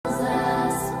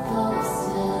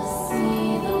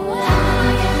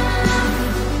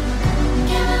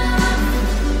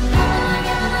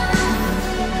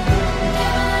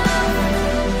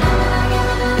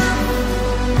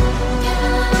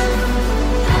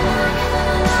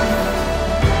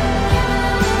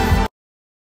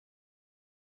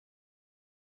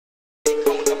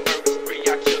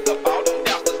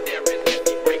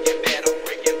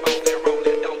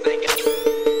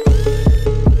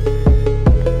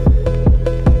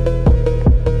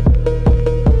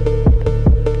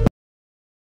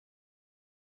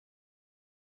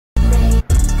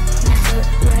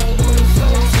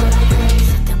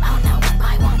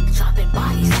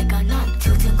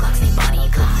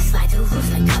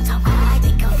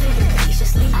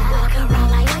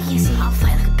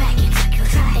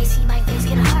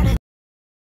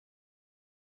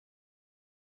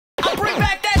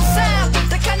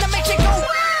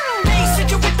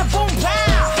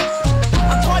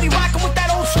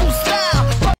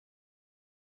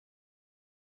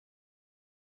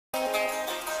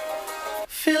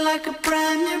like a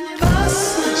brand new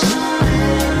person.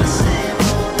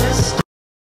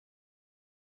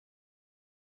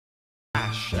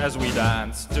 As we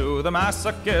dance to the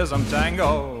masochism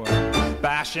tango,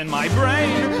 bash in my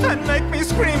brain and make me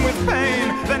scream with pain,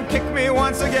 then kick me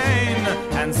once again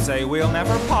and say we'll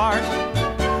never part.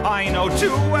 I know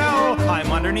too well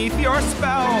I'm underneath your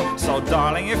spell, so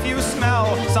darling, if you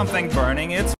smell something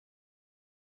burning, it's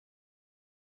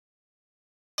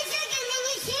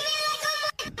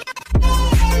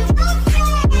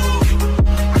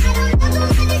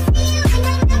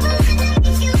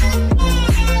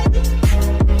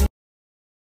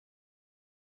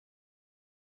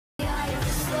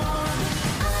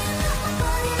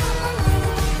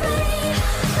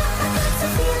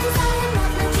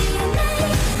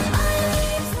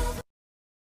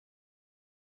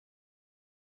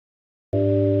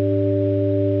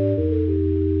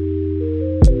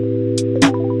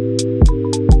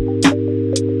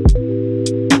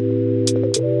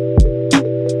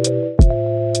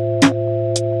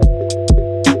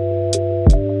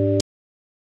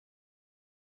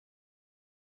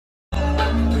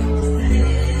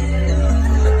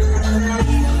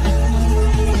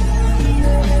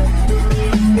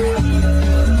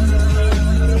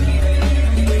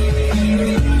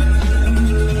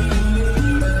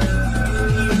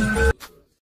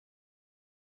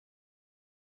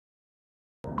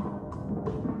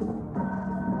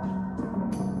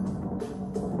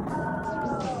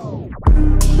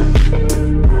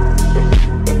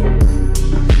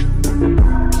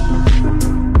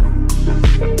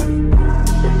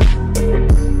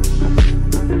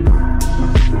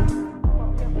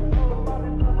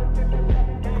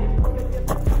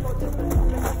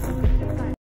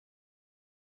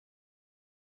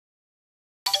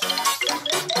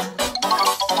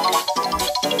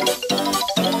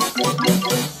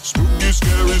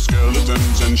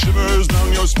skeletons and shivers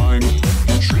down your spine.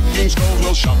 Shrieking skulls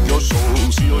will shock your soul,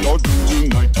 seal your doom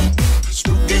tonight.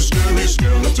 Spooky, scary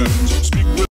skeletons speak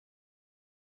with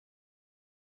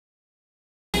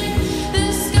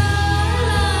The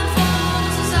skyline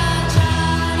falls as I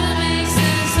try to make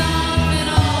sense of it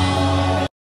all.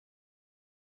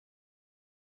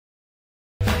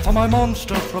 For my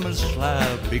monster from his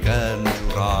slab began to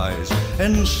rise,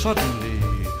 and suddenly,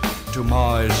 to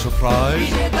my surprise,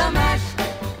 He did the mash,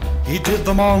 he did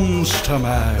the monster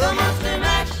mash. the monster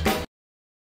mash.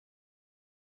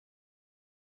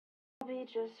 I'll be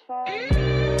just fine.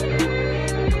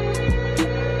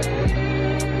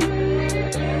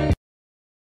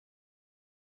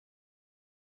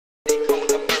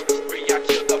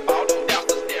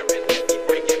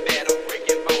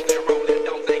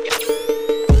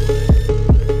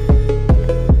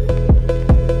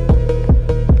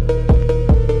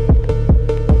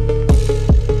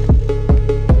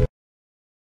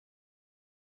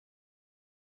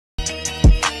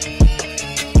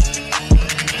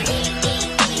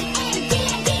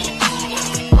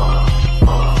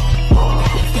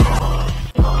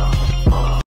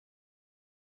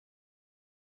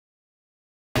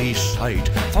 Sight,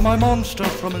 for my monster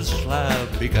from his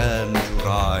slab began to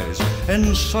rise,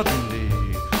 and suddenly,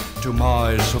 to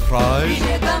my surprise, He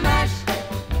did the mash,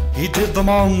 he did the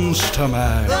monster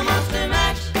mash. the monster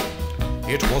mash.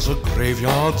 It was a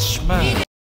graveyard smash.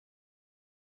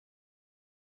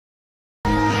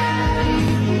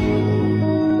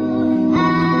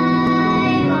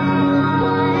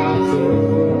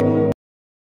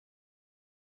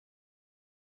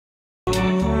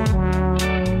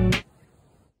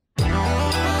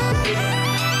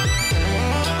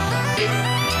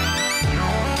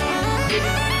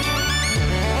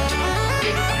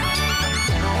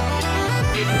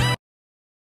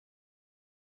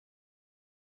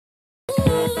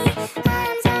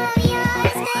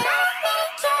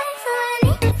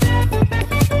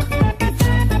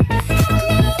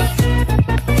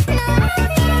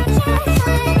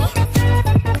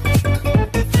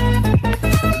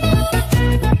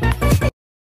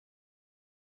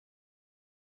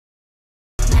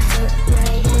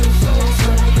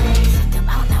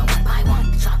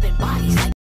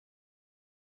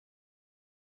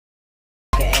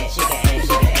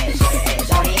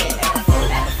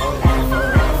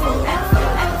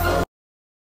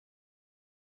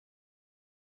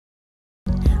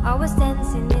 I was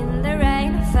dancing in